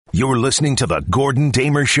You're listening to the Gordon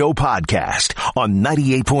Damer Show podcast on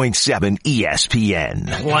 98.7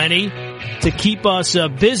 ESPN. Plenty to keep us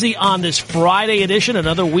busy on this Friday edition.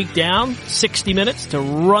 Another week down, 60 minutes to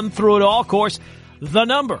run through it all. Of course, the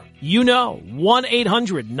number,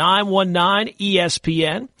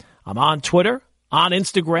 1-800-919-ESPN. I'm on Twitter, on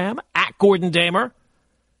Instagram, at Gordon Damer.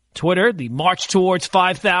 Twitter, the march towards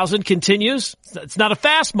 5,000 continues. It's not a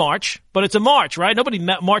fast march, but it's a march, right? Nobody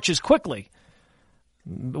marches quickly,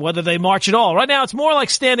 whether they march at all. Right now, it's more like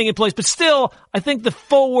standing in place, but still, I think the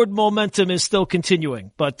forward momentum is still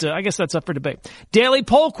continuing. But I guess that's up for debate. Daily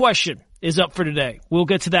poll question is up for today. We'll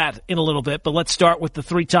get to that in a little bit, but let's start with the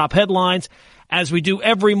three top headlines, as we do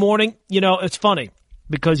every morning. You know, it's funny,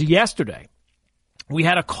 because yesterday we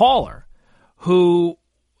had a caller who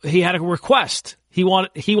he had a request. He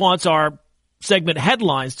wants our segment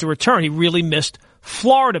headlines to return. He really missed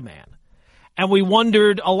Florida Man. And we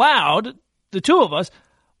wondered aloud, the two of us,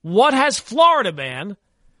 what has Florida Man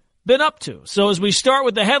been up to? So as we start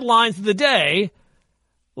with the headlines of the day,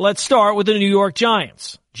 let's start with the New York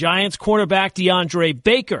Giants. Giants cornerback DeAndre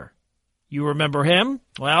Baker. You remember him?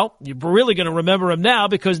 Well, you're really going to remember him now,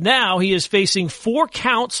 because now he is facing 4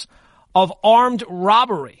 counts of armed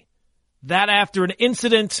robbery. That after an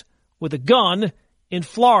incident with a gun in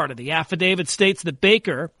Florida. The affidavit states that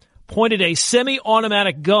Baker pointed a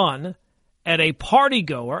semi-automatic gun at a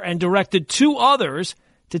partygoer and directed 2 others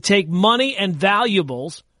to take money and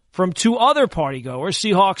valuables from 2 other partygoers.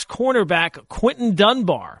 Seahawks cornerback Quinton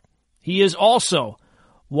Dunbar. He is also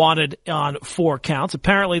wanted on 4 counts.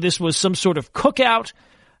 Apparently this was some sort of cookout,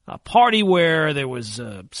 a party where there was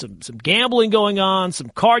some gambling going on, some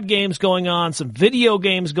card games going on, some video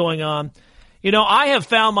games going on. You know, I have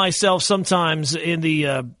found myself sometimes in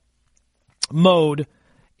the mode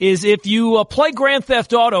is if you play Grand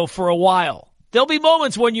Theft Auto for a while, there'll be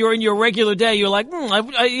moments when you're in your regular day, you're like,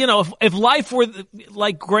 if life were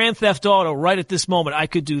like Grand Theft Auto right at this moment, I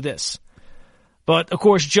could do this. But, of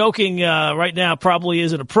course, joking right now probably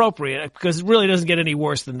isn't appropriate, because it really doesn't get any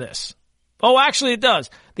worse than this. Oh, actually it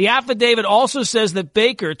does. The affidavit also says that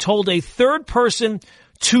Baker told a third person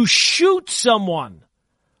to shoot someone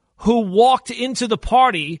who walked into the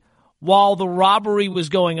party while the robbery was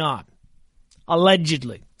going on,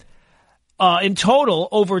 allegedly. In total,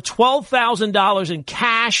 over $12,000 in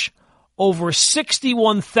cash, over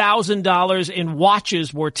 $61,000 in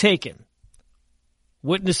watches were taken.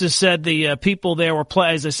 Witnesses said the people there were,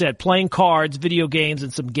 as I said, playing cards, video games,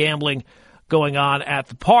 and some gambling going on at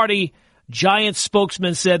the party. Giants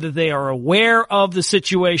spokesman said that they are aware of the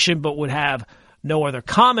situation but would have no other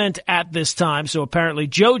comment at this time. So apparently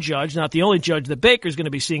Joe Judge, not the only judge that Baker's going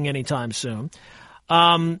to be seeing anytime soon.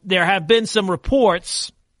 There have been some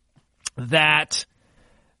reports that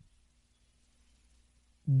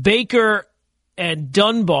Baker and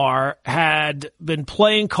Dunbar had been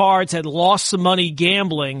playing cards, had lost some money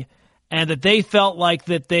gambling, and that they felt like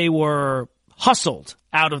that they were hustled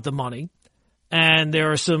out of the money. And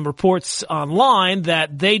there are some reports online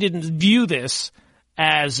that they didn't view this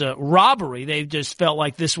as a robbery. They just felt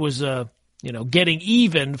like this was getting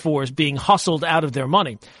even for being hustled out of their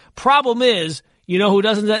money. Problem is, who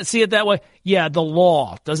doesn't see it that way? Yeah, the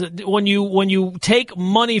law doesn't. When you take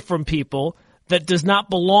money from people that does not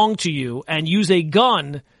belong to you and use a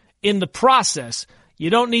gun in the process, you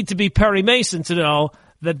don't need to be Perry Mason to know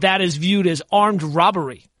that that is viewed as armed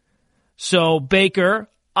robbery. So Baker,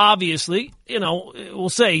 obviously, we'll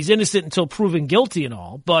say he's innocent until proven guilty and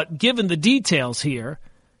all, but given the details here,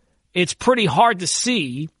 it's pretty hard to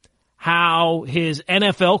see how his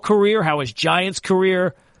NFL career, how his Giants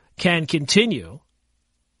career can continue.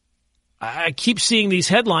 I keep seeing these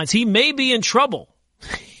headlines. He may be in trouble.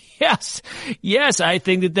 Yes, I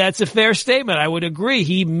think that that's a fair statement. I would agree.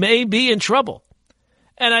 He may be in trouble.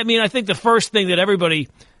 And I think the first thing that everybody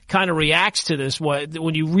kind of reacts to this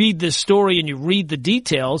when you read this story and you read the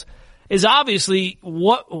details is obviously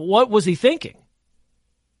what was he thinking?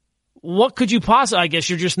 What could you possibly, I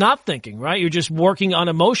guess you're just not thinking, right? You're just working on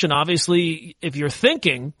emotion. Obviously, if you're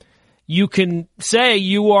thinking, you can say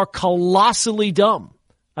you are colossally dumb.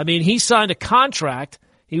 He signed a contract.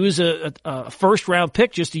 He was a first-round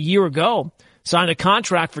pick just a year ago, signed a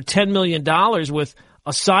contract for $10 million with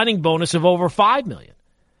a signing bonus of over $5 million.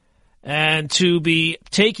 And to be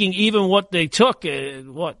taking even what they took,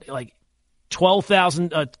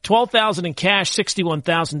 $12,000 in cash,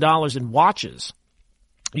 $61,000 in watches,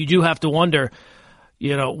 you do have to wonder,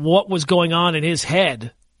 what was going on in his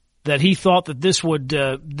head that he thought that this would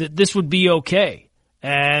be okay.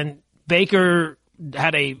 And Baker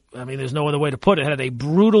had there's no other way to put it, had a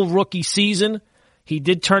brutal rookie season. He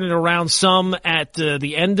did turn it around some at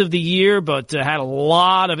the end of the year, but had a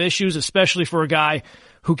lot of issues, especially for a guy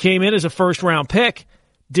who came in as a first-round pick.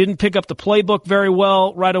 Didn't pick up the playbook very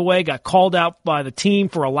well right away, got called out by the team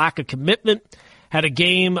for a lack of commitment. Had a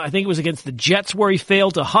game, I think it was against the Jets, where he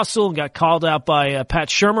failed to hustle and got called out by Pat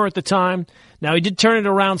Shurmur at the time. Now, he did turn it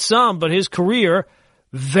around some, but his career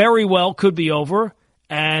very well could be over.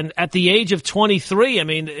 And at the age of 23, I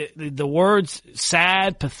mean, the words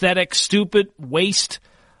sad, pathetic, stupid, waste.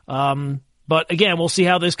 But again, we'll see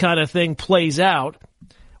how this kind of thing plays out.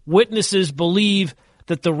 Witnesses believe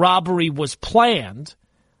that the robbery was planned.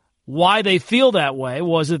 Why they feel that way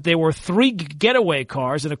was that there were 3 getaway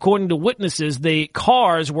cars, and according to witnesses, the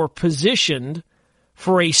cars were positioned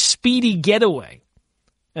for a speedy getaway.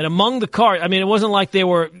 And among the cars, I mean, it wasn't like they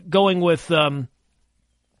were going with a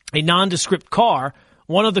nondescript car.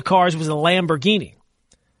 One of the cars was a Lamborghini.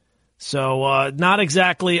 So not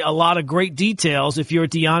exactly a lot of great details if you're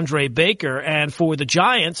DeAndre Baker. And for the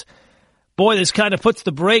Giants, boy, this kind of puts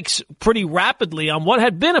the brakes pretty rapidly on what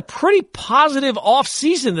had been a pretty positive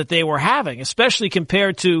offseason that they were having, especially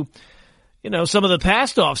compared to, some of the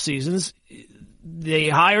past off seasons. They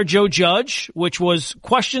hired Joe Judge, which was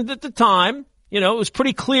questioned at the time. It was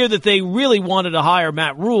pretty clear that they really wanted to hire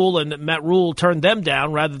Matt Rule, and that Matt Rule turned them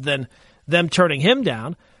down rather than them turning him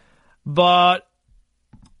down. But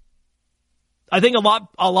I think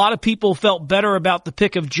a lot of people felt better about the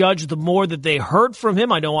pick of Judge the more that they heard from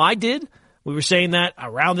him. I know I did. We were saying that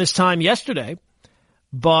around this time yesterday.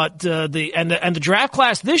 But the draft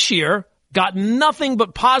class this year got nothing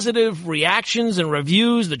but positive reactions and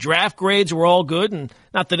reviews. The draft grades were all good, and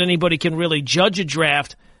not that anybody can really judge a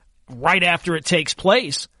draft right after it takes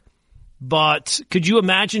place. But could you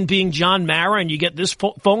imagine being John Mara and you get this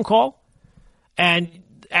phone call? And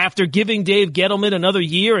after giving Dave Gettleman another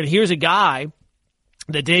year, and here's a guy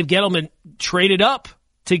that Dave Gettleman traded up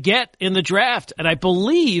to get in the draft. And I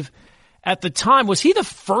believe at the time, was he the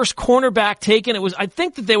first cornerback taken? I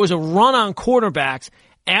think that there was a run on cornerbacks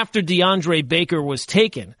after DeAndre Baker was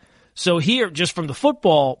taken. So here, just from the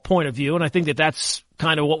football point of view, and I think that that's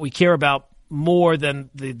kind of what we care about more than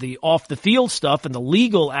the off the field stuff and the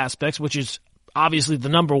legal aspects, which is obviously the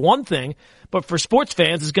number one thing. But for sports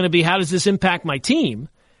fans, it's going to be, how does this impact my team?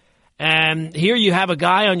 And here you have a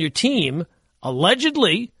guy on your team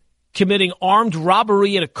allegedly committing armed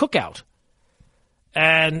robbery at a cookout.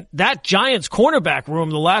 And that Giants cornerback room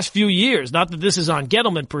the last few years, not that this is on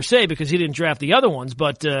Gettleman per se because he didn't draft the other ones,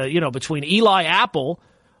 but, between Eli Apple,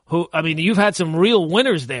 you've had some real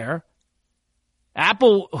winners there.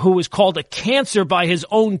 Apple, who was called a cancer by his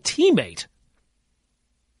own teammate.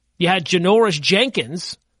 You had Janoris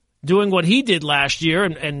Jenkins doing what he did last year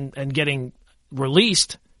and getting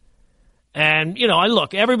released. And,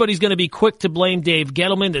 look, everybody's going to be quick to blame Dave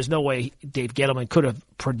Gettleman. There's no way Dave Gettleman could have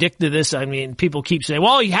predicted this. I mean, people keep saying,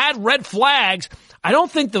 well, he had red flags. I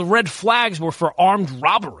don't think the red flags were for armed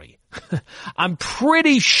robbery. I'm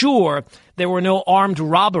pretty sure there were no armed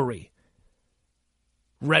robbery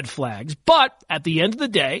red flags. But at the end of the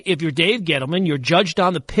day, if you're Dave Gettleman, you're judged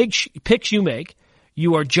on the picks you make.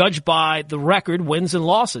 You are judged by the record, wins and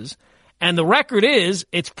losses. And the record is,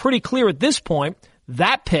 it's pretty clear at this point,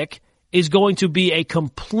 that pick is going to be a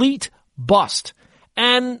complete bust.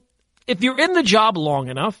 And if you're in the job long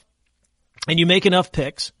enough and you make enough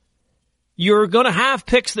picks, you're going to have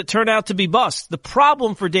picks that turn out to be busts. The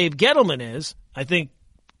problem for Dave Gettleman is, I think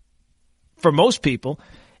for most people,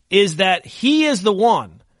 is that he is the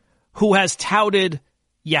one who has touted,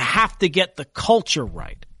 you have to get the culture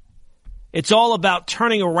right. It's all about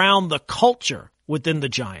turning around the culture within the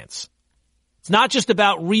Giants. It's not just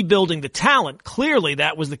about rebuilding the talent. Clearly,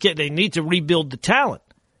 that was the kid. They need to rebuild the talent.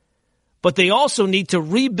 But they also need to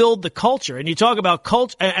rebuild the culture. And you talk about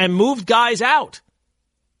culture and moved guys out.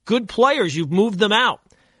 Good players, you've moved them out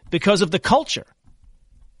because of the culture.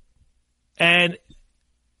 And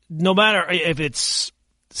no matter if it's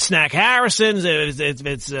Snack Harrison's, if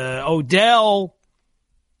it's Odell,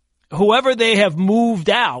 whoever they have moved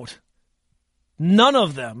out, none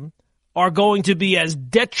of them are going to be as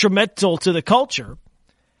detrimental to the culture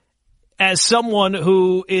as someone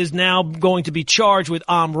who is now going to be charged with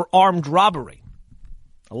armed robbery,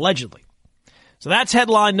 allegedly. So that's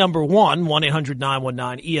headline number one,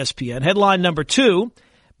 1-800-919-ESPN. Headline number two,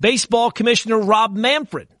 baseball commissioner Rob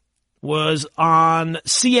Manfred was on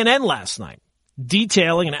CNN last night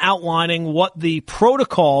detailing and outlining what the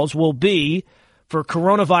protocols will be for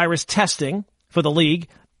coronavirus testing for the league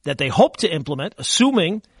that they hope to implement,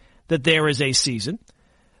 assuming that there is a season.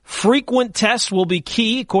 Frequent tests will be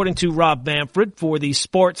key, according to Rob Manfred, for the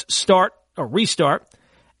sports start or restart,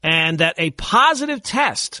 and that a positive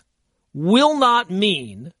test will not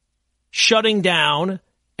mean shutting down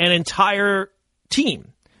an entire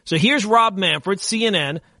team. So here's Rob Manfred,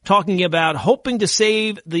 CNN, talking about hoping to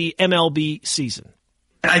save the MLB season.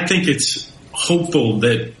 I think it's hopeful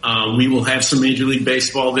that we will have some Major League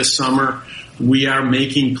Baseball this summer. We are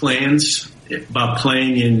making plans about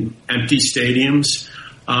playing in empty stadiums.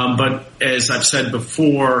 But as I've said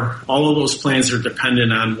before, all of those plans are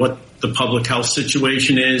dependent on what the public health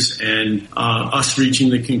situation is and us reaching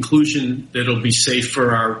the conclusion that it'll be safe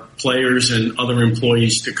for our players and other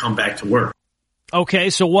employees to come back to work. Okay,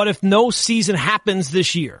 so what if no season happens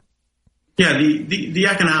this year? Yeah, the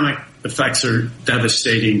economic effects are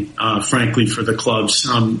devastating, frankly, for the clubs.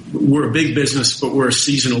 We're a big business, but we're a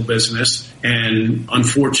seasonal business. And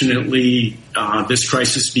unfortunately, this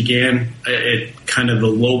crisis began at kind of the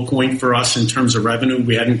low point for us in terms of revenue.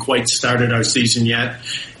 We hadn't quite started our season yet.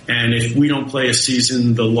 And if we don't play a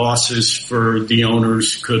season, the losses for the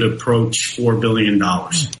owners could approach $4 billion. All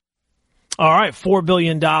right, $4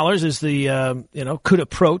 billion is the, could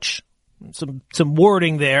approach. Some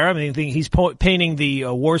wording there. I mean, he's painting the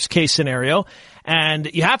worst case scenario. And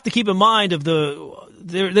you have to keep in mind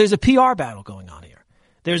there's a PR battle going on here.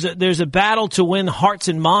 There's a battle to win hearts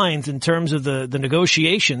and minds in terms of the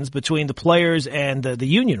negotiations between the players and the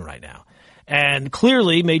union right now. And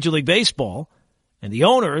clearly Major League Baseball and the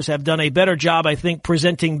owners have done a better job, I think,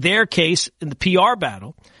 presenting their case in the PR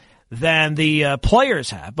battle than the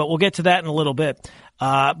players have. But we'll get to that in a little bit.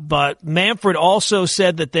 But Manfred also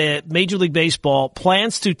said that the Major League Baseball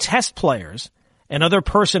plans to test players and other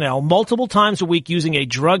personnel multiple times a week using a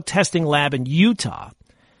drug testing lab in Utah.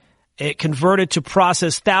 It converted to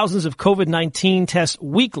process thousands of COVID-19 tests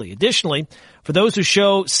weekly. Additionally, for those who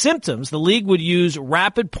show symptoms, the league would use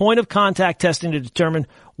rapid point-of-contact testing to determine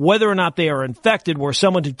whether or not they are infected, where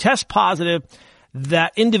someone who tests positive,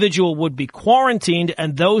 that individual would be quarantined,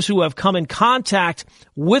 and those who have come in contact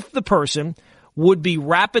with the person would be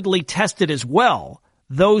rapidly tested as well.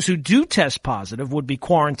 Those who do test positive would be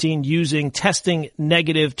quarantined using testing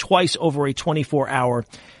negative twice over a 24-hour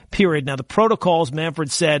period. Now, the protocols,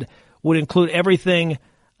 Manfred said, would include everything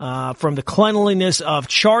from the cleanliness of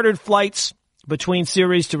chartered flights between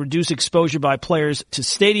series to reduce exposure by players to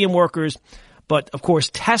stadium workers. But, of course,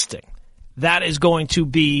 testing, that is going to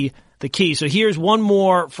be the key. So here's one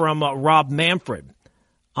more from Rob Manfred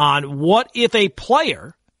on what if a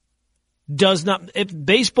player does not, if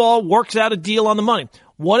baseball works out a deal on the money,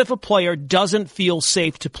 what if a player doesn't feel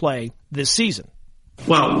safe to play this season?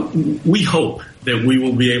 Well, we hope that we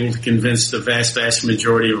will be able to convince the vast, vast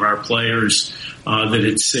majority of our players that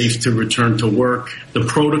it's safe to return to work. The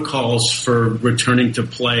protocols for returning to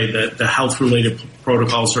play, the health-related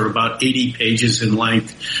protocols are about 80 pages in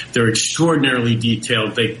length. They're extraordinarily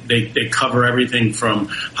detailed. They cover everything from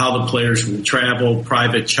how the players will travel,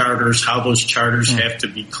 private charters, how those charters have to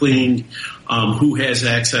be cleaned, who has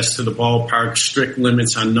access to the ballpark, strict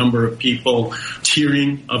limits on number of people,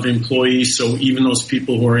 tiering of employees. So even those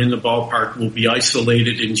people who are in the ballpark will be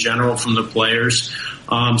isolated in general from the players.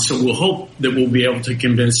 So we'll hope that we'll be able to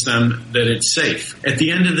convince them that it's safe. At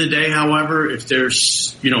the end of the day, however, if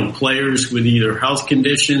there's, players with either health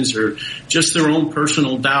conditions or just their own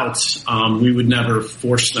personal doubts, we would never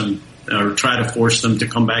force them or try to force them to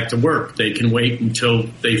come back to work. They can wait until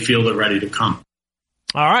they feel they're ready to come.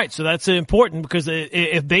 All right, so that's important because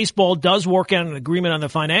if baseball does work out an agreement on the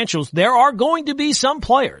financials, there are going to be some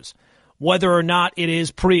players, whether or not it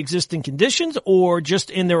is pre-existing conditions or just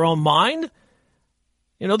in their own mind.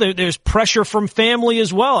 There's pressure from family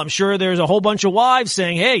as well. I'm sure there's a whole bunch of wives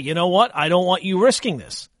saying, hey, you know what? I don't want you risking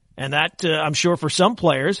this. And that, I'm sure for some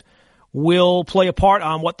players, will play a part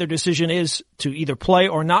on what their decision is to either play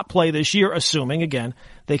or not play this year, assuming, again,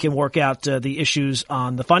 they can work out the issues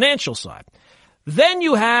on the financial side. Then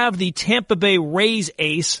you have the Tampa Bay Rays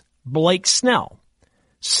ace, Blake Snell.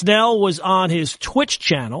 Snell was on his Twitch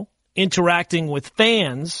channel interacting with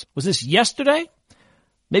fans. Was this yesterday?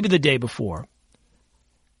 Maybe the day before.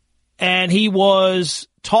 And he was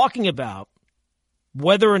talking about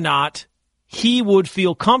whether or not he would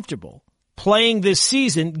feel comfortable playing this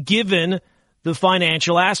season given the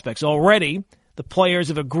financial aspects. Already, the players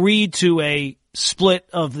have agreed to a split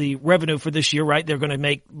of the revenue for this year, right? They're going to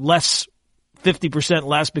make less, 50%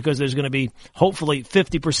 less, because there's going to be hopefully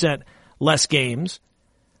 50% less games.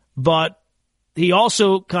 But he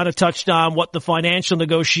also kind of touched on what the financial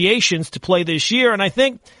negotiations to play this year. And I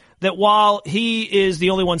think that while he is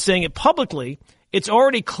the only one saying it publicly, it's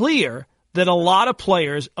already clear that a lot of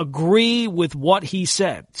players agree with what he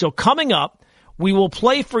said. So coming up, we will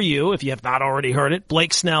play for you, if you have not already heard it,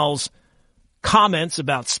 Blake Snell's comments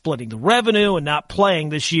about splitting the revenue and not playing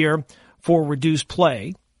this year for reduced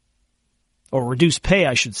play. or reduced pay,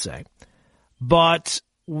 I should say. But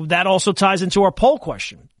that also ties into our poll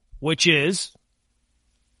question, which is,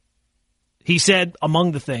 he said,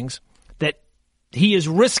 among the things, that he is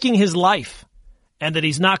risking his life and that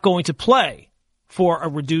he's not going to play for a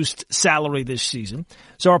reduced salary this season.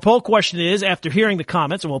 So our poll question is, after hearing the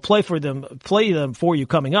comments, and we'll play them for you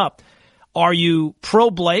coming up, are you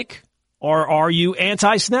pro Blake or are you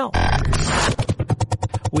anti-Snell?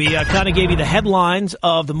 We kind of gave you the headlines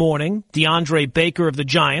of the morning. DeAndre Baker of the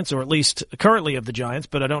Giants, or at least currently of the Giants,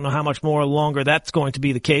 but I don't know how much more longer that's going to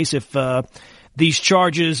be the case if these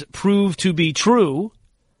charges prove to be true.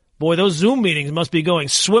 Boy, those Zoom meetings must be going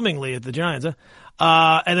swimmingly at the Giants. Huh?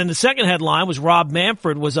 And then the second headline was Rob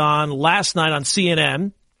Manfred was on last night on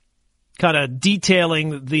CNN, kind of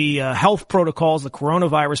detailing the health protocols, the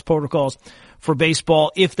coronavirus protocols for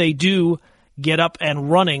baseball if they do get up and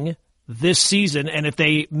running this season. And if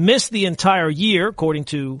they miss the entire year, according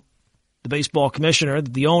to the baseball commissioner,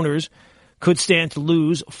 the owners could stand to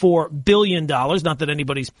lose $4 billion. Not that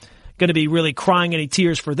anybody's going to be really crying any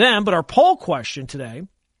tears for them, but our poll question today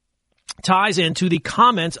ties into the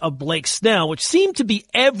comments of Blake Snell, which seemed to be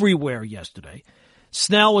everywhere yesterday.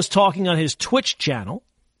 Snell was talking on his Twitch channel.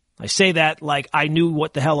 I say that like I knew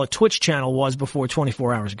what the hell a Twitch channel was before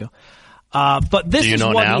 24 hours ago. But this is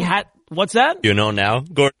what now? He had. What's that? You know now,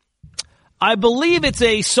 Gordon? I believe it's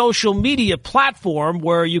a social media platform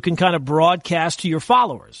where you can kind of broadcast to your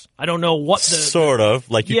followers. I don't know what the... Sort of.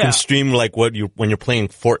 Like you can stream like when you're playing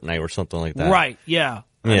Fortnite or something like that. Right, yeah.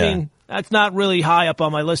 I mean, that's not really high up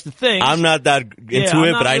on my list of things. I'm not that into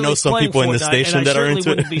it, but I know some people in the station that are into it. I certainly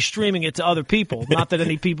wouldn't be streaming it to other people. Not that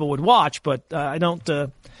any people would watch, but I don't...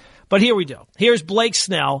 But here we go. Here's Blake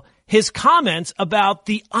Snell, his comments about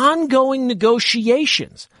the ongoing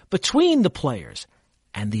negotiations between the players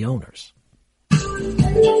and the owners.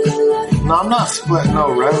 No, I'm not splitting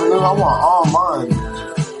no revenue. I want all mine.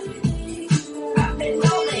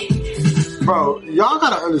 Bro, y'all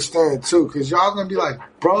gotta understand too, cause y'all gonna be like,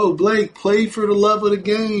 bro, Blake, play for the love of the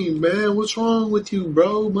game, man. What's wrong with you,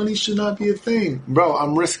 bro? Money should not be a thing. Bro,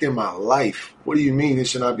 I'm risking my life. What do you mean it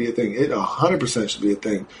should not be a thing? It 100% should be a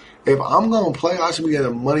thing. If I'm gonna play, I should be getting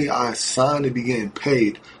the money I signed to be getting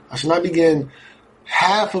paid. I should not be getting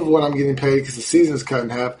half of what I'm getting paid because the season's cut in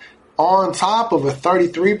half, on top of a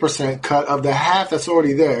 33% cut of the half that's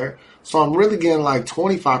already there. So I'm really getting like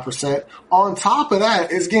 25%. On top of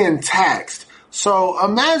that, it's getting taxed. So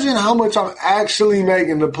imagine how much I'm actually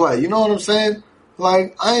making to play. You know what I'm saying?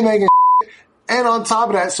 Like, I ain't making shit. And on top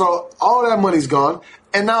of that, so all that money's gone.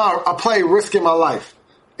 And now I play risking my life.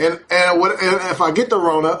 And if I get the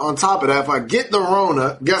Rona, on top of that, if I get the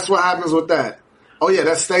Rona, guess what happens with that? Oh yeah,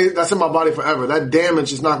 that's in my body forever. That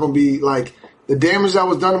damage is not going to be like, the damage that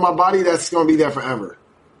was done to my body, that's going to be there forever.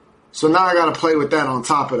 So now I got to play with that on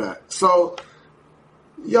top of that. So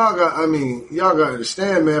y'all got to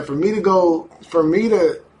understand, man, for me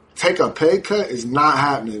to take a pay cut is not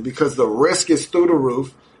happening because the risk is through the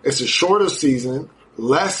roof. It's a shorter season,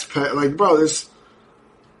 less pay. Like, bro,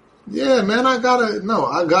 yeah, man, I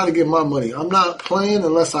got to get my money. I'm not playing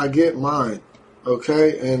unless I get mine.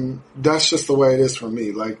 Okay. And that's just the way it is for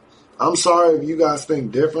me. Like, I'm sorry if you guys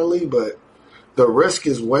think differently, but the risk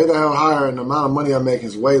is way the hell higher and the amount of money I make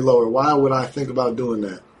is way lower. Why would I think about doing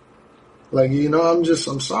that? Like,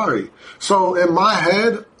 I'm sorry. So in my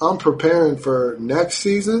head, I'm preparing for next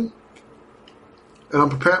season.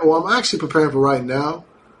 And I'm actually preparing for right now.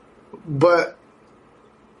 But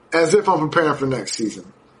as if I'm preparing for next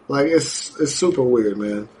season. Like, it's super weird,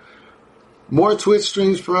 man. More Twitch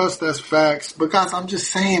streams for us, that's facts. Because I'm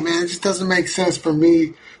just saying, man, it just doesn't make sense for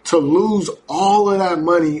me to lose all of that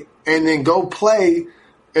money and then go play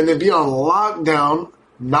and then be on lockdown,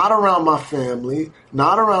 not around my family,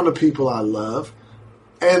 not around the people I love,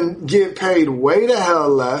 and get paid way the hell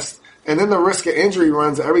less. And then the risk of injury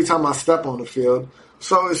runs every time I step on the field.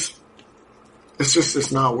 So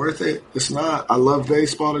it's not worth it. It's not. I love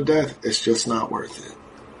baseball to death. It's just not worth it.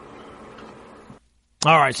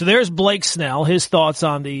 All right, so there's Blake Snell, his thoughts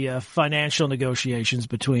on the financial negotiations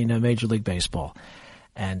between Major League Baseball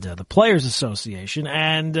and the Players Association.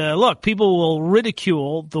 And look, people will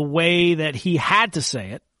ridicule the way that he had to say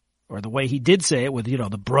it, or the way he did say it with,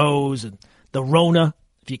 the bros and the Rona.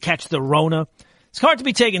 If you catch the Rona, it's hard to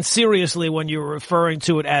be taken seriously when you're referring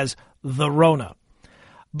to it as the Rona.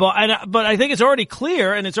 But I think it's already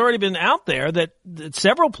clear, and it's already been out there, that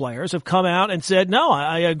several players have come out and said, no,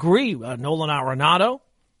 I agree. Nolan Arenado.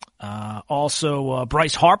 Also,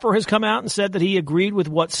 Bryce Harper has come out and said that he agreed with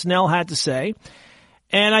what Snell had to say.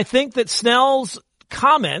 And I think that Snell's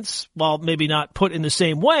comments, while maybe not put in the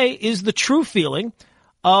same way, is the true feeling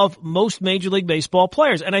of most Major League Baseball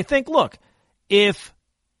players. And I think, look, if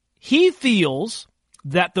he feels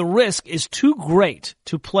that the risk is too great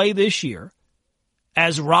to play this year,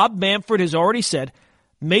 as Rob Manfred has already said,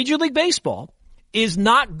 Major League Baseball is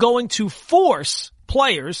not going to force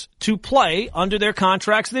players to play under their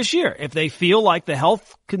contracts this year. If they feel like the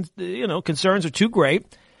health concerns are too great,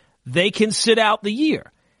 they can sit out the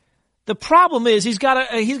year. The problem is he's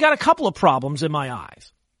got a couple of problems in my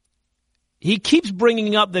eyes. He keeps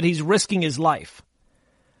bringing up that he's risking his life.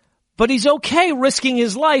 But he's okay risking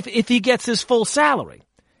his life if he gets his full salary.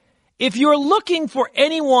 If you're looking for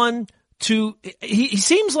anyone he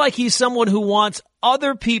seems like he's someone who wants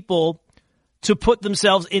other people to put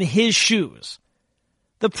themselves in his shoes.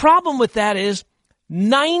 The problem with that is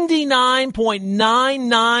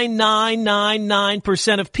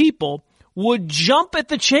 99.99999% of people would jump at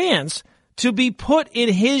the chance to be put in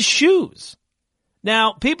his shoes.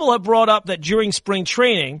 Now, people have brought up that during spring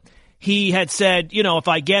training, he had said, if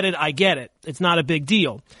I get it, I get it. It's not a big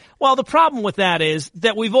deal. Well, the problem with that is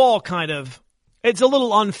that we've all it's a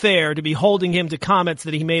little unfair to be holding him to comments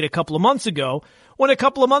that he made a couple of months ago, when a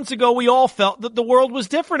couple of months ago we all felt that the world was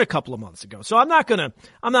different a couple of months ago. So I'm not gonna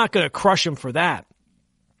crush him for that.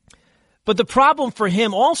 But the problem for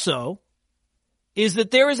him also is that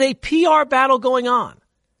there is a PR battle going on.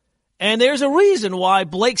 And there's a reason why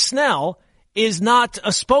Blake Snell is not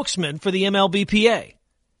a spokesman for the MLBPA.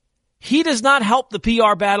 He does not help the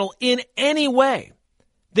PR battle in any way.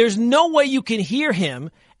 There's no way you can hear him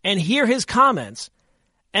and hear his comments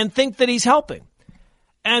and think that he's helping.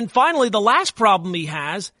 And finally, the last problem he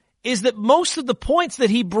has is that most of the points that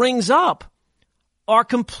he brings up are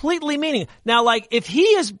completely meaningless. Now, if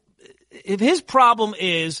his problem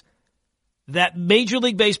is that Major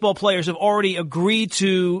League Baseball players have already agreed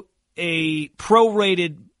to a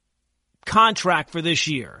prorated contract for this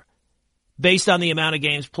year based on the amount of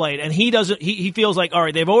games played, and he feels like, all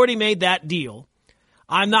right, they've already made that deal.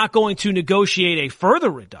 I'm not going to negotiate a further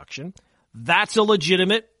reduction. That's a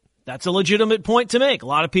legitimate point to make. A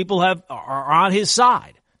lot of people are on his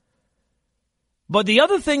side. But the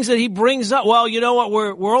other things that he brings up, well, you know what?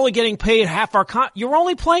 We're only getting paid half you're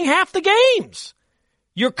only playing half the games.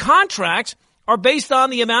 Your contracts are based on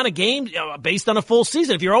the amount of games, based on a full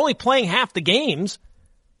season. If you're only playing half the games,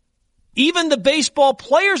 even the Baseball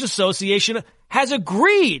Players Association has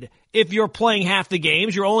agreed if you're playing half the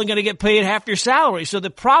games, you're only going to get paid half your salary. So the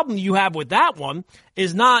problem you have with that one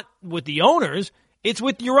is not with the owners, it's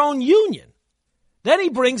with your own union. Then he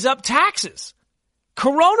brings up taxes.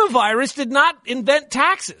 Coronavirus did not invent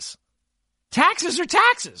taxes. Taxes are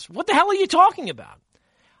taxes. What the hell are you talking about?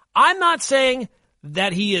 I'm not saying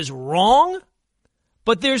that he is wrong,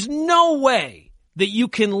 but there's no way that you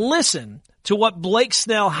can listen to what Blake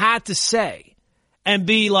Snell had to say and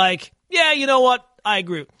be like, yeah, you know what? I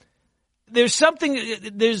agree. There's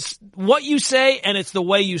what you say, and it's the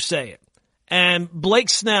way you say it. And Blake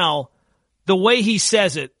Snell, the way he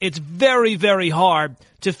says it, it's very, very hard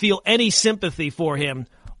to feel any sympathy for him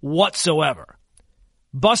whatsoever.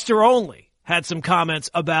 Buster Only had some comments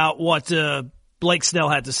about what Blake Snell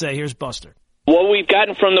had to say. Here's Buster. What we've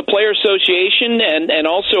gotten from the Player Association and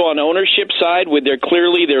also on ownership side, with they're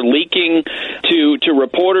leaking to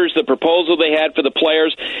reporters the proposal they had for the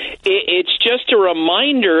players. It's just a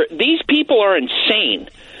reminder, these people are insane.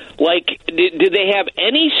 Do they have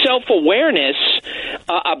any self-awareness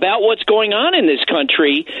about what's going on in this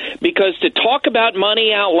country? Because to talk about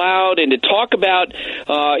money out loud and to talk about,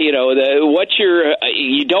 you don't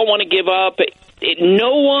want to give up,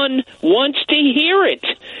 no one wants to hear it.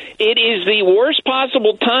 It is the worst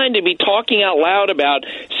possible time to be talking out loud about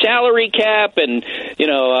salary cap and,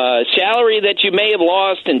 salary that you may have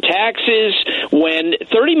lost and taxes when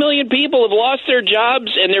 30 million people have lost their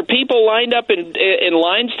jobs and there are people lined up in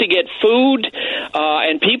lines to get food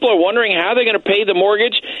and people are wondering how they're going to pay the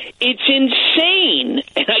mortgage. It's insane.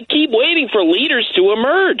 And I keep waiting for leaders to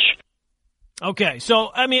emerge. Okay,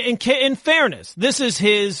 so, in fairness, this is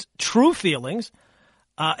his true feelings,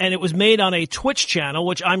 and it was made on a Twitch channel,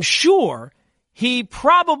 which I'm sure he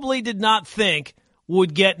probably did not think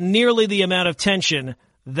would get nearly the amount of attention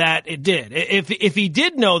that it did. If he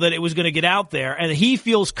did know that it was going to get out there, and he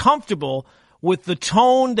feels comfortable with the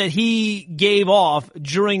tone that he gave off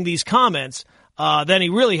during these comments, then he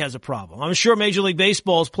really has a problem. I'm sure Major League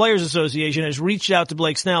Baseball's Players Association has reached out to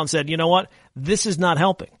Blake Snell and said, you know what, this is not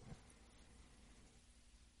helping.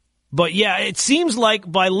 But yeah, it seems like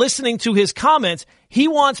by listening to his comments, he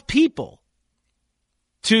wants people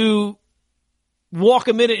to walk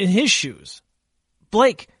a minute in his shoes.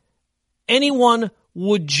 Blake, anyone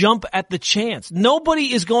would jump at the chance.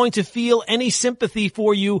 Nobody is going to feel any sympathy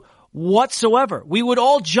for you whatsoever. We would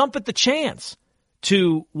all jump at the chance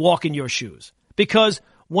to walk in your shoes. Because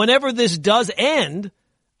whenever this does end,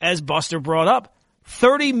 as Buster brought up,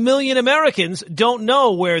 30 million Americans don't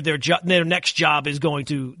know where their next job is going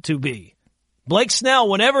to be. Blake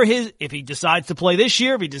Snell, if he decides to play this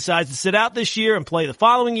year, if he decides to sit out this year and play the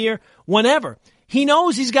following year, whenever, he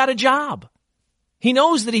knows he's got a job. He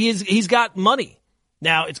knows that he's got money.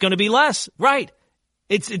 Now, it's going to be less, right?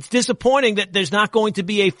 It's disappointing that there's not going to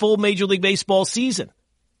be a full Major League Baseball season.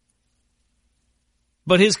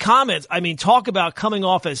 But his comments, talk about coming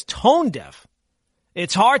off as tone deaf.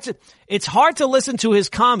 It's hard to listen to his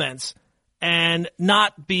comments and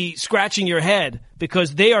not be scratching your head,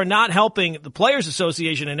 because they are not helping the Players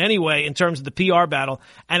Association in any way in terms of the PR battle.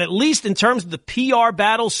 And at least in terms of the PR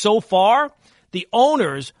battle so far, the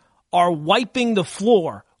owners are wiping the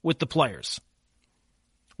floor with the players.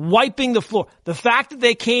 Wiping the floor. The fact that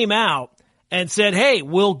they came out and said, hey,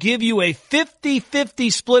 we'll give you a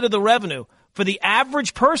 50-50 split of the revenue. For the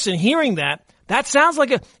average person hearing that sounds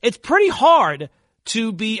like it's pretty hard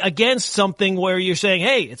to be against something where you're saying,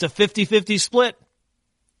 hey, it's a 50-50 split.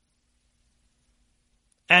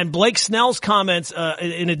 And Blake Snell's comments,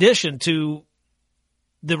 in addition to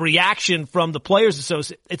the reaction from the Players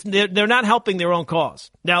Association, they're not helping their own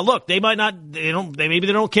cause. Now, look, maybe they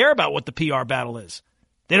don't care about what the PR battle is.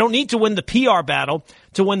 They don't need to win the PR battle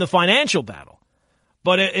to win the financial battle.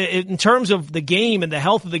 But in terms of the game and the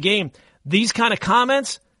health of the game, these kind of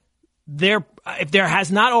comments, if there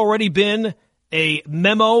has not already been a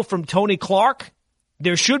memo from Tony Clark,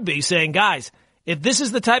 there should be, saying, guys, if this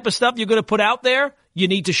is the type of stuff you're going to put out there, you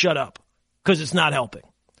need to shut up, because it's not helping.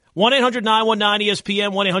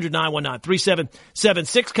 1-800-919-ESPN,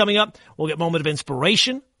 1-800-919-3776. Coming up, we'll get Moment of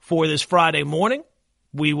Inspiration for this Friday morning.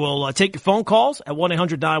 We will take your phone calls at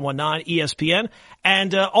 1-800-919-ESPN.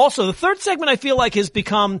 And also, the third segment I feel like has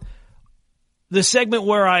become the segment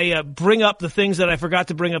where I bring up the things that I forgot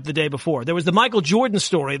to bring up the day before. There was the Michael Jordan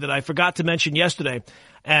story that I forgot to mention yesterday,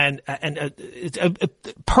 and it's a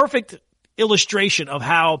perfect illustration of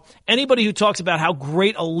how anybody who talks about how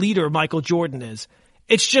great a leader Michael Jordan is,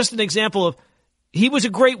 it's just an example of he was a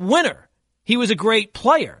great winner. He was a great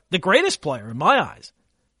player, the greatest player in my eyes.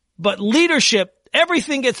 But leadership,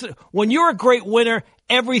 when you're a great winner,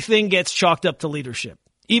 everything gets chalked up to leadership,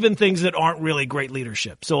 even things that aren't really great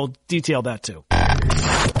leadership. So we'll detail that too. Lifted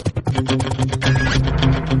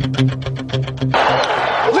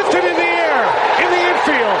in the air, in the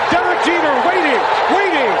infield. Derek Jeter waiting,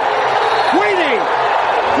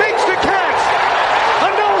 makes the catch. A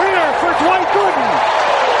no-hitter for Dwight Gooden.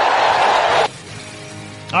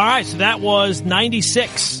 All right, so that was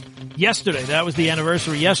 96 yesterday. That was the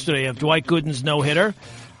anniversary yesterday of Dwight Gooden's no-hitter.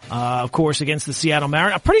 Of course, against the Seattle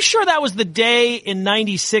Mariners. I'm pretty sure that was the day in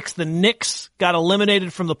 96 the Knicks got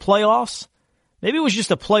eliminated from the playoffs. Maybe it was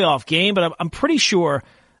just a playoff game, but I'm pretty sure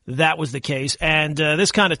that was the case. And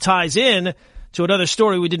this kind of ties in to another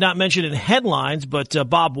story we did not mention in headlines, but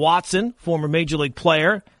Bob Watson, former Major League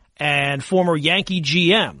player and former Yankee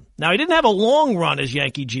GM. Now, he didn't have a long run as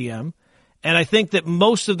Yankee GM, and I think that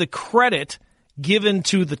most of the credit given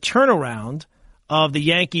to the turnaround of the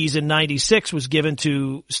Yankees in 96 was given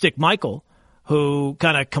to Stick Michael, who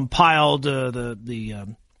kind of compiled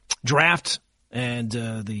the draft and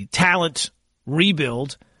the talent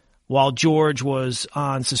rebuild while George was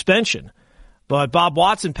on suspension. But Bob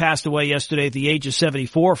Watson passed away yesterday at the age of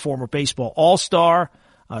 74, former baseball all-star,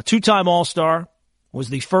 two-time all-star, was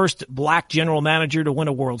the first black general manager to win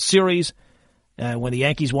a World Series when the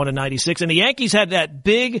Yankees won in 96. And the Yankees had a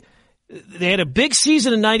big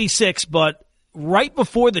season in 96, but right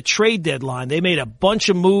before the trade deadline, they made a bunch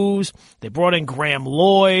of moves. They brought in Graham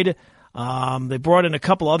Lloyd. They brought in a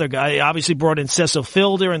couple other guys. They obviously brought in Cecil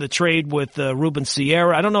Fielder in the trade with Ruben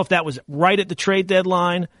Sierra. I don't know if that was right at the trade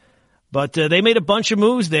deadline, but they made a bunch of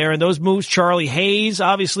moves there. And those moves, Charlie Hayes,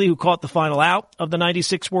 obviously, who caught the final out of the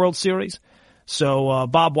 96 World Series. So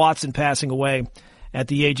Bob Watson passing away at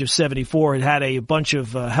the age of 74. Had a bunch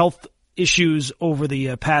of health issues over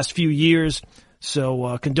the past few years.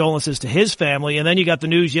 So condolences to his family. And then you got the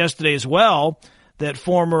news yesterday as well that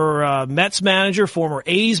former Mets manager, former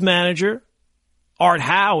A's manager, Art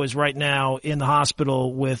Howe, is right now in the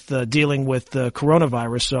hospital with dealing with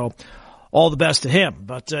coronavirus. So all the best to him.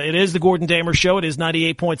 But it is the Gordon Damer Show. It is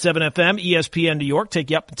 98.7 FM, ESPN New York. Take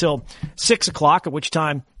you up until 6 o'clock, at which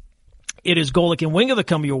time it is Golick and Winger that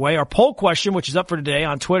come your way. Our poll question, which is up for today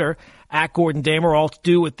on Twitter, at Gordon Damer, all to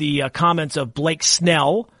do with the comments of Blake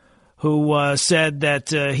Snell, who said that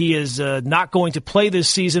he is not going to play this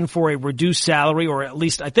season for a reduced salary, or at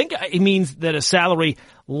least I think he means that a salary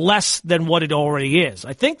less than what it already is.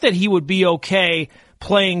 I think that he would be okay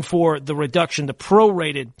playing for the reduction, the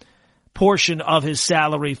prorated portion of his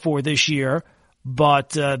salary for this year,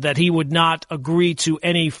 but that he would not agree to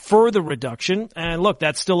any further reduction. And look,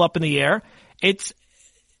 that's still up in the air. It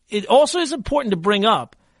also is important to bring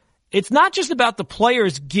up, it's not just about the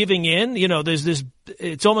players giving in. You know, there's this,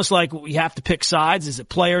 it's almost like we have to pick sides. Is it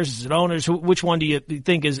players? Is it owners? Which one do you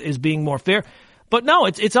think is being more fair? But no,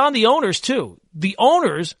 it's on the owners too. The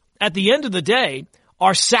owners, at the end of the day,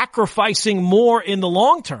 are sacrificing more in the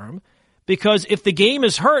long term, because if the game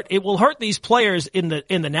is hurt, it will hurt these players in the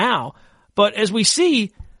now. But as we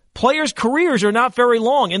see, players' careers are not very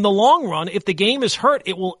long. In the long run, if the game is hurt,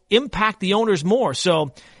 it will impact the owners more.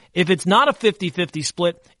 So if it's not a 50-50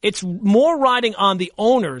 split, it's more riding on the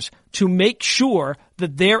owners to make sure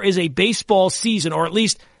that there is a baseball season, or at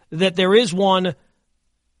least that there is one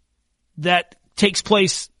that takes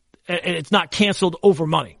place and it's not canceled over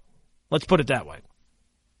money. Let's put it that way.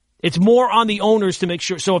 It's more on the owners to make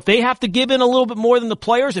sure. So if they have to give in a little bit more than the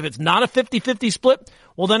players, if it's not a 50-50 split,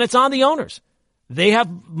 well, then it's on the owners. They have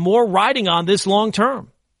more riding on this long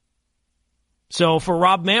term. So for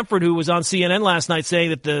Rob Manfred, who was on CNN last night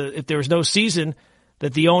saying that if there is no season,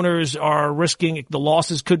 that the owners are risking the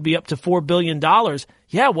losses could be up to $4 billion.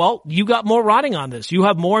 Yeah, well, you got more riding on this. You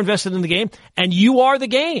have more invested in the game, and you are the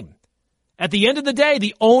game. At the end of the day,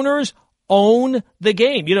 the owners own the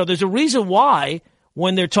game. You know, there's a reason why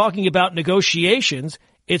when they're talking about negotiations,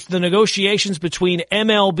 it's the negotiations between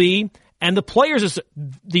MLB and the players.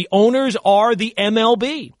 The owners are the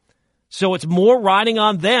MLB. So it's more riding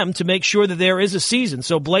on them to make sure that there is a season.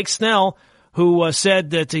 So Blake Snell, who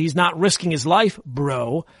said that he's not risking his life,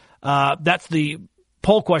 bro, that's the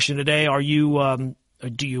poll question today. Are you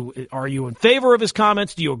in favor of his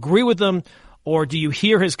comments? Do you agree with them? Or do you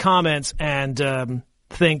hear his comments and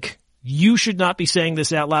think you should not be saying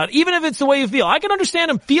this out loud, even if it's the way you feel? I can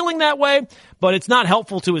understand him feeling that way, but it's not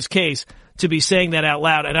helpful to his case to be saying that out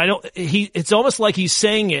loud. And it's almost like he's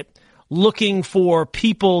saying it looking for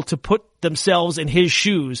people to put themselves in his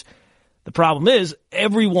shoes. The problem is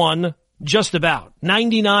everyone, just about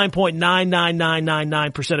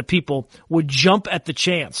 99.99999% of people would jump at the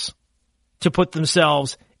chance to put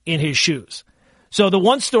themselves in his shoes. So the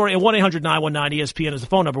one story, and 1-800-919-ESPN is the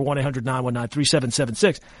phone number,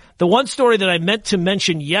 1-800-919-3776. The one story that I meant to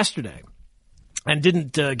mention yesterday and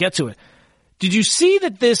didn't get to it. Did you see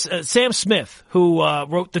that this Sam Smith, who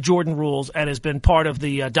wrote the Jordan Rules and has been part of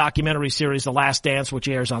the documentary series The Last Dance, which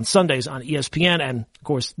airs on Sundays on ESPN, and of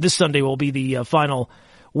course this Sunday will be the final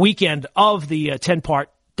weekend of the 10-part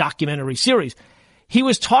documentary series. He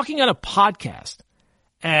was talking on a podcast.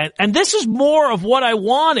 And this is more of what I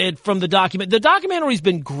wanted from the document. The documentary's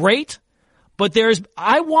been great, but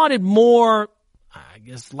I wanted more, I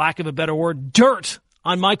guess, lack of a better word, dirt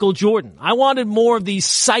on Michael Jordan. I wanted more of these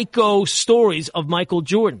psycho stories of Michael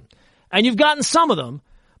Jordan. And you've gotten some of them,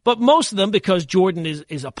 but most of them, because Jordan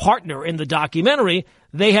is a partner in the documentary,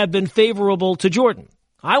 they have been favorable to Jordan.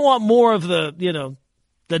 I want more of the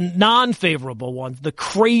non-favorable ones, the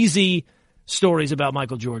crazy stories about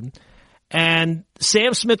Michael Jordan. And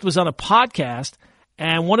Sam Smith was on a podcast,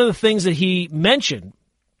 and one of the things that he mentioned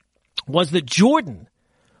was that Jordan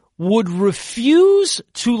would refuse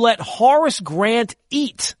to let Horace Grant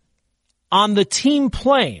eat on the team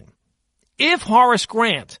plane if Horace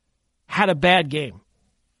Grant had a bad game.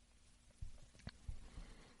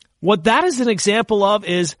 What that is an example of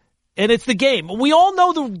is, and it's the game. We all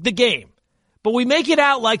know the game, but we make it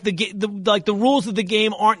out like the rules of the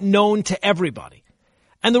game aren't known to everybody.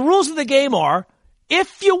 And the rules of the game are,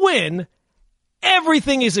 if you win,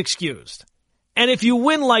 everything is excused. And if you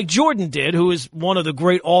win like Jordan did, who is one of the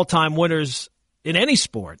great all-time winners in any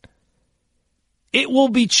sport, it will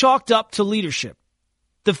be chalked up to leadership.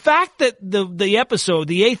 The fact that the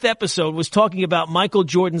 8th episode, was talking about Michael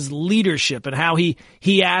Jordan's leadership and how he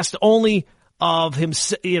asked only of him,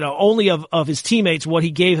 only of his teammates what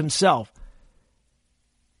he gave himself.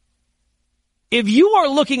 If you are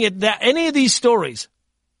looking at any of these stories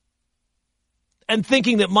and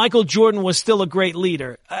thinking that Michael Jordan was still a great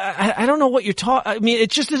leader, I don't know what you're talking. I mean,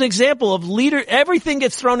 it's just an example of leader. Everything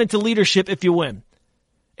gets thrown into leadership if you win.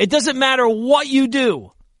 It doesn't matter what you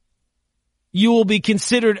do. You will be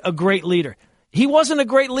considered a great leader. He wasn't a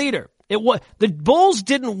great leader. The Bulls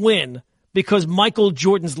didn't win because Michael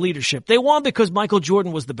Jordan's leadership. They won because Michael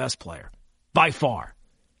Jordan was the best player by far.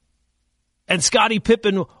 And Scottie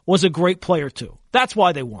Pippen was a great player too. That's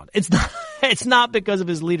why they won. It's not because of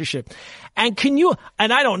his leadership. And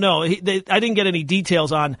I don't know, I didn't get any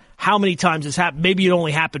details on how many times this happened. Maybe it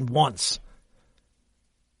only happened once.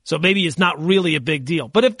 So maybe it's not really a big deal.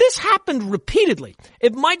 But if this happened repeatedly,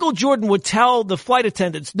 if Michael Jordan would tell the flight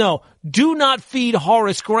attendants, no, do not feed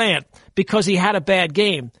Horace Grant because he had a bad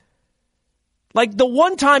game, Like the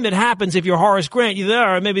one time it happens, if you're Horace Grant, you're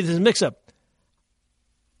there, or maybe there's a mix-up.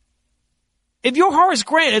 If you're Horace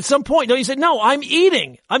Grant, at some point, don't you say, no, I'm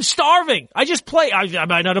eating. I'm starving. I just play. I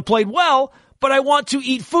might not have played well, but I want to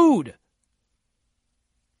eat food.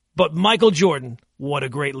 But Michael Jordan, what a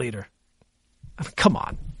great leader. I mean, come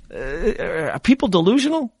on. Are people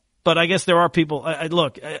delusional? But I guess there are people.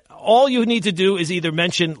 Look, all you need to do is either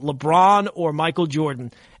mention LeBron or Michael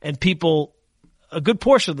Jordan, and people, a good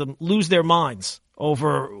portion of them, lose their minds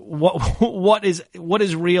over what is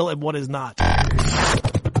real and what is not.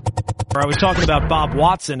 I was talking about Bob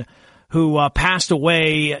Watson, who passed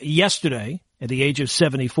away yesterday at the age of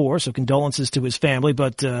 74, so condolences to his family,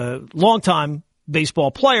 but longtime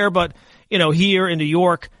baseball player, but, here in New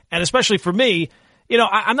York, and especially for me,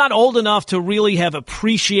 I'm not old enough to really have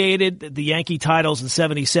appreciated the Yankee titles in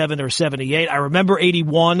 77 or 78. I remember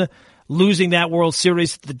 81, losing that World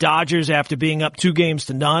Series to the Dodgers after being up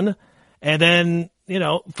 2-0. And then,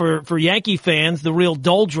 for Yankee fans, the real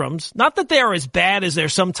doldrums, not that they're as bad as they're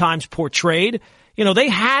sometimes portrayed. They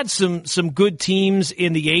had some good teams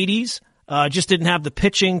in the 80s, just didn't have the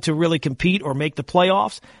pitching to really compete or make the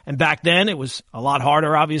playoffs. And back then it was a lot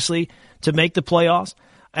harder, obviously, to make the playoffs.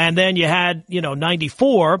 And then you had,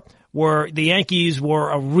 94, where the Yankees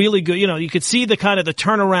were a really good, you could see the kind of the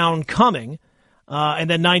turnaround coming. And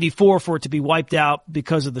then 94 for it to be wiped out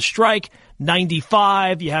because of the strike.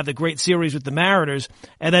 95, you have the great series with the Mariners.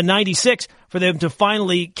 And then 96 for them to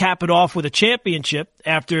finally cap it off with a championship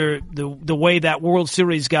after the way that World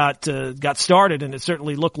Series got started. And it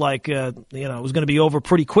certainly looked like, it was going to be over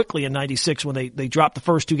pretty quickly in 96 when they dropped the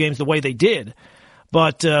first 2 games the way they did.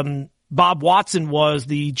 But, Bob Watson was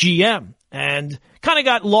the GM and kind of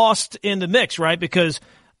got lost in the mix, right? Because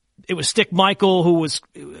it was Stick Michael who was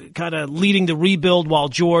kind of leading the rebuild while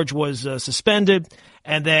George was suspended.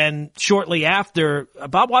 And then shortly after,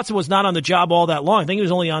 Bob Watson was not on the job all that long. I think he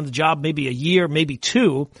was only on the job maybe a year, maybe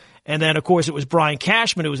 2. And then, of course, it was Brian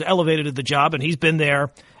Cashman who was elevated to the job, and he's been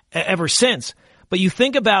there ever since. But you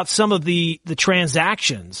think about some of the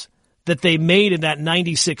transactions that they made in that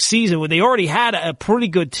 96 season when they already had a pretty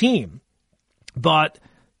good team. But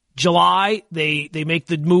July, they make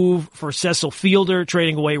the move for Cecil Fielder,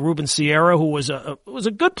 trading away Ruben Sierra, who was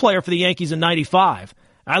a good player for the Yankees in 95.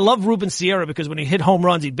 I love Ruben Sierra because when he hit home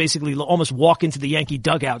runs, he'd basically almost walk into the Yankee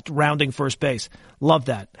dugout rounding first base. Love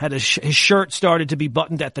that. Had his shirt started to be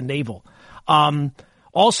buttoned at the navel.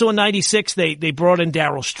 Also in 96, they brought in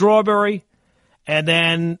Darryl Strawberry, and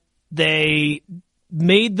then they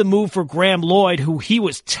made the move for Graham Lloyd, who he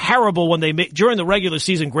was terrible when they made during the regular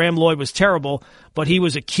season. Graham Lloyd was terrible, but he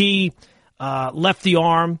was a key lefty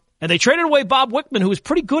arm. And they traded away Bob Wickman, who was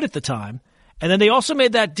pretty good at the time. And then they also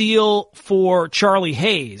made that deal for Charlie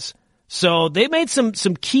Hayes. So they made some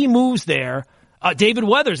key moves there. David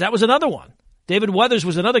Weathers, that was another one. David Weathers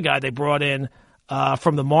was another guy they brought in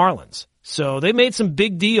from the Marlins. So they made some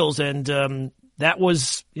big deals, and that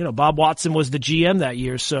was, Bob Watson was the GM that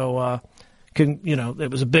year. So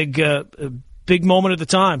it was a big moment at the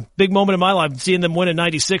time, big moment in my life, seeing them win in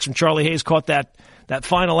 96 when Charlie Hayes caught that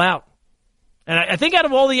final out. And I think out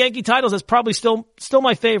of all the Yankee titles, that's probably still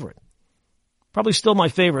my favorite. Probably still my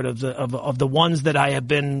favorite of the ones that I have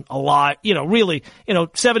been alive.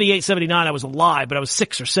 78, 79, I was alive, but I was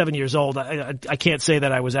 6 or 7 years old. I can't say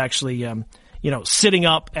that I was actually, sitting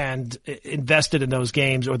up and invested in those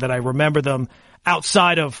games, or that I remember them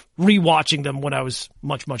outside of rewatching them when I was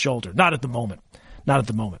much, much older. Not at the moment.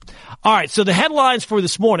 All right. So the headlines for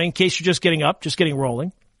this morning, in case you're just getting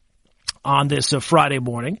rolling on this Friday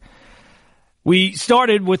morning. We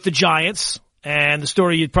started with the Giants, and the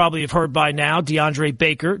story you'd probably have heard by now. DeAndre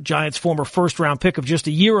Baker, Giants' former first-round pick of just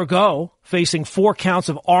a year ago, facing 4 counts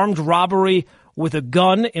of armed robbery with a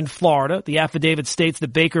gun in Florida. The affidavit states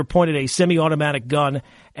that Baker pointed a semi-automatic gun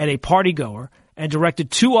at a partygoer and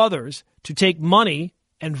directed 2 others to take money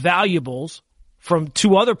and valuables from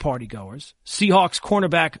 2 other partygoers. Seahawks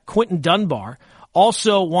cornerback Quentin Dunbar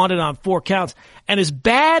also wanted on 4 counts. And as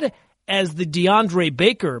bad as the DeAndre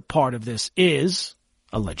Baker part of this is,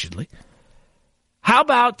 allegedly, how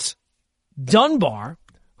about Dunbar,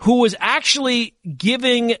 who was actually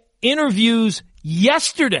giving interviews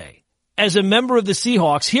yesterday as a member of the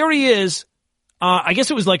Seahawks? Here he is. I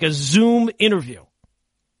guess it was like a Zoom interview.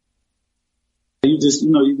 You just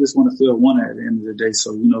want to feel wanted at the end of the day.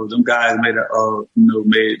 So, them guys made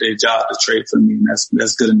their job to trade for me, and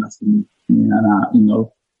that's good enough for me.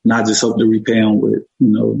 And I just hope to repay them with,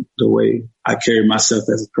 the way I carry myself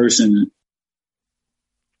as a person.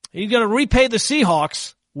 He's going to repay the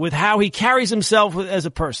Seahawks with how he carries himself as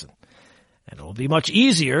a person. And it will be much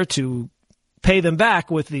easier to pay them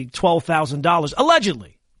back with the $12,000,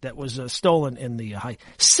 allegedly, that was stolen in the high.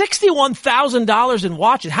 $61,000 in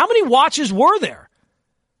watches. How many watches were there?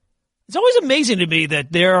 It's always amazing to me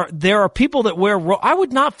that there are people that wear. I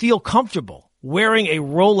would not feel comfortable wearing a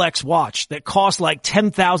Rolex watch that costs like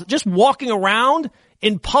 $10,000. Just walking around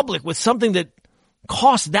in public with something that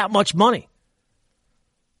costs that much money.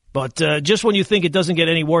 But just when you think it doesn't get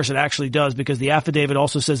any worse, it actually does, because the affidavit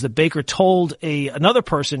also says that Baker told another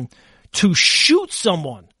person to shoot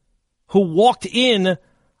someone who walked in,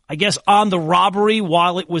 I guess, on the robbery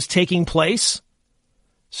while it was taking place.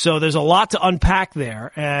 So there's a lot to unpack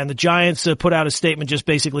there. And the Giants put out a statement just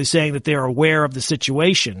basically saying that they're aware of the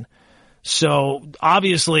situation. So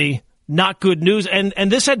obviously not good news.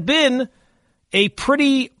 And this had been a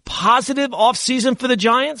pretty positive offseason for the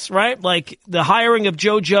Giants, right? Like the hiring of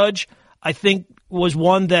Joe Judge, I think, was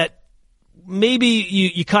one that maybe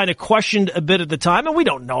you kind of questioned a bit at the time. And we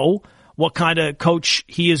don't know what kind of coach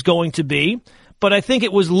he is going to be. But I think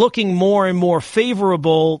it was looking more and more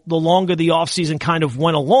favorable the longer the offseason kind of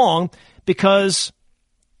went along, because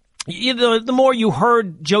the more you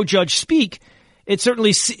heard Joe Judge speak, it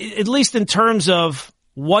certainly, at least in terms of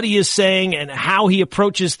what he is saying and how he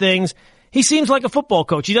approaches things, he seems like a football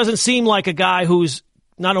coach. He doesn't seem like a guy who's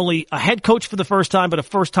not only a head coach for the first time, but a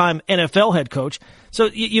first-time NFL head coach. So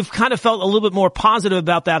you've kind of felt a little bit more positive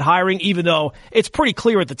about that hiring, even though it's pretty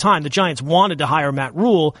clear at the time the Giants wanted to hire Matt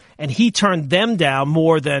Rule, and he turned them down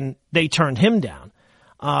more than they turned him down.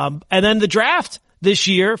 And then the draft this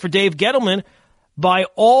year for Dave Gettleman, by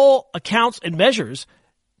all accounts and measures,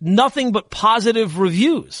 nothing but positive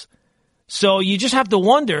reviews. So you just have to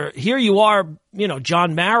wonder, here you are,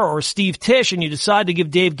 John Mara or Steve Tisch, and you decide to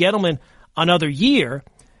give Dave Gettleman another year.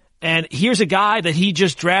 And here's a guy that he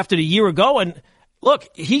just drafted a year ago. And look,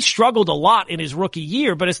 he struggled a lot in his rookie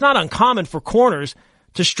year, but it's not uncommon for corners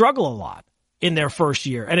to struggle a lot in their first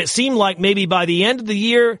year. And it seemed like maybe by the end of the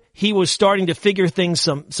year, he was starting to figure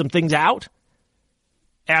some things out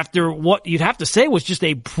after what you'd have to say was just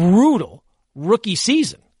a brutal rookie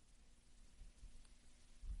season.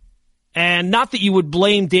 And not that you would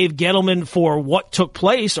blame Dave Gettleman for what took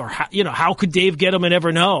place, or how could Dave Gettleman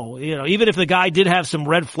ever know? Even if the guy did have some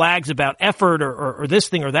red flags about effort or this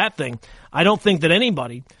thing or that thing, I don't think that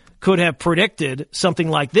anybody could have predicted something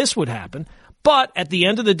like this would happen. But at the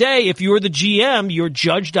end of the day, if you're the GM, you're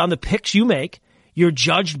judged on the picks you make. You're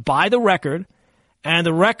judged by the record, and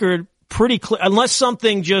the record pretty clear, unless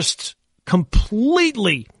something just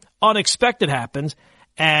completely unexpected happens.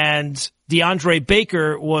 And DeAndre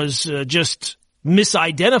Baker was just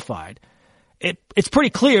misidentified. It's pretty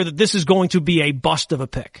clear that this is going to be a bust of a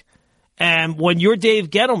pick. And when you're Dave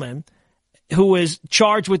Gettleman, who is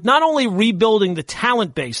charged with not only rebuilding the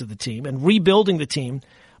talent base of the team and rebuilding the team,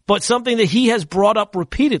 but something that he has brought up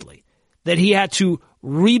repeatedly, that he had to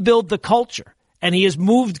rebuild the culture. And he has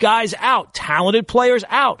moved guys out, talented players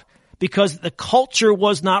out, because the culture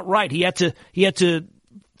was not right. He had to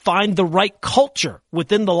find the right culture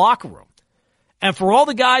within the locker room. And for all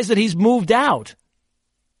the guys that he's moved out,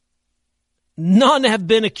 none have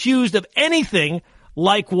been accused of anything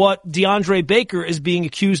like what DeAndre Baker is being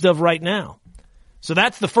accused of right now. So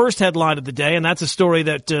that's the first headline of the day, and that's a story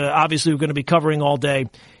that obviously we're going to be covering all day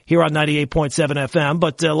here on 98.7 FM.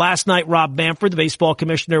 But last night, Rob Manfred, the baseball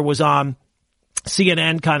commissioner, was on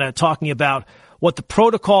CNN kind of talking about what the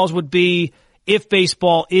protocols would be if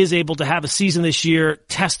baseball is able to have a season this year,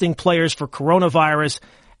 testing players for coronavirus.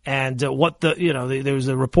 And there was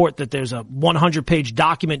a report that there's a 100-page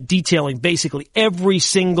document detailing basically every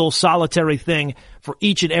single solitary thing for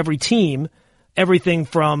each and every team, everything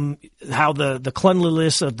from how the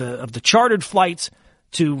cleanliness of the chartered flights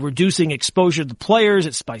to reducing exposure to the players,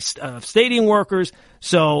 it's by stadium workers.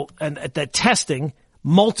 So, and at that testing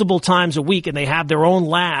multiple times a week, and they have their own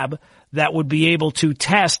lab that would be able to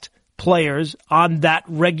test players on that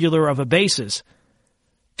regular of a basis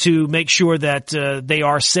to make sure that they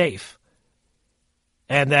are safe.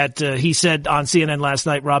 And that he said on CNN last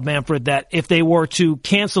night, Rob Manfred, that if they were to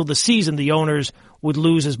cancel the season, the owners would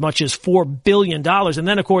lose as much as $4 billion. And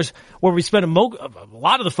then, of course, where we spent a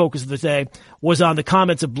lot of the focus of the day was on the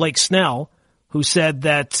comments of Blake Snell, who said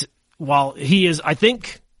that while he is, I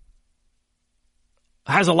think,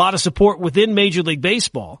 has a lot of support within Major League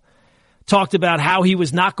Baseball, talked about how he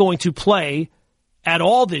was not going to play at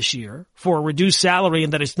all this year for a reduced salary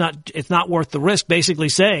and that it's not worth the risk, basically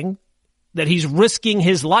saying that he's risking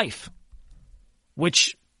his life,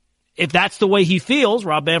 which, if that's the way he feels,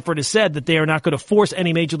 Rob Manfred has said that they are not going to force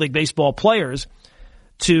any Major League Baseball players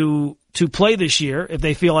to play this year if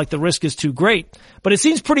they feel like the risk is too great. But it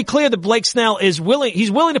seems pretty clear that Blake Snell he's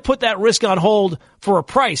willing to put that risk on hold for a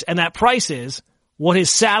price, and that price is what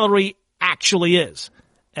his salary actually is.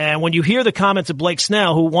 And when you hear the comments of Blake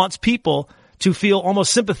Snell, who wants people to feel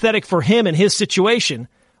almost sympathetic for him and his situation,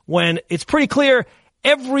 when it's pretty clear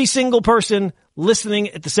every single person listening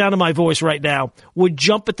at the sound of my voice right now would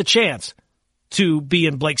jump at the chance to be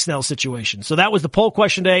in Blake Snell's situation. So that was the poll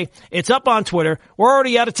question day. It's up on Twitter. We're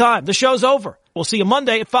already out of time. The show's over. We'll see you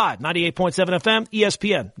Monday at 5, 98.7 FM,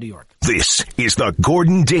 ESPN, New York. This is the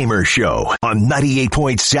Gordon Damer Show on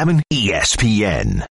 98.7 ESPN.